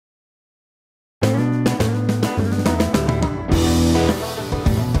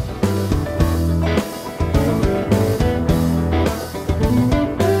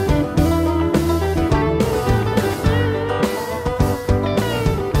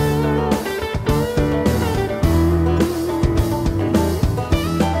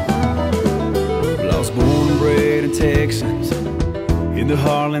Texans in the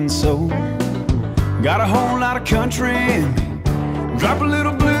heartland soul. Got a whole lot of country in me. Drop a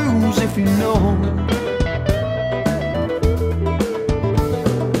little blues if you know.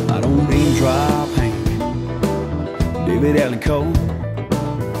 I don't mean drop Hank, David Allen Cole.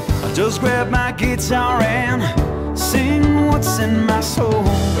 I just grab my guitar and sing what's in my soul.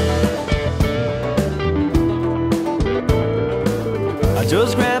 I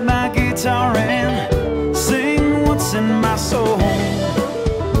just grab my guitar and sing what's in my soul.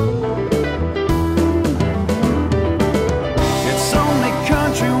 It's only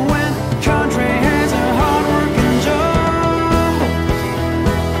country when country has a hard-working job.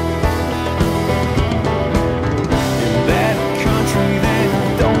 In that country they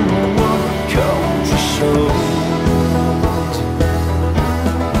don't know what country shows.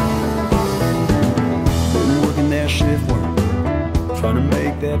 Been working that shift work, trying to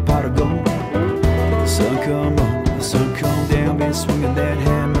make that pot of gold. The sun come up, the sun come down, been swinging that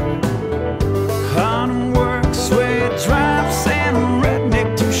hammer. Hard work, sweat drops, and a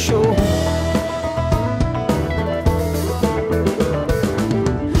redneck to show.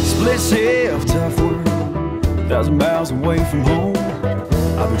 Split shift, tough work, 1,000 miles away from home.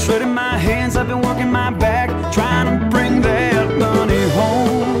 I've been trading my hands, I've been working my back, trying to bring that money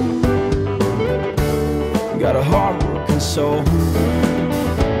home. Got a hard working soul.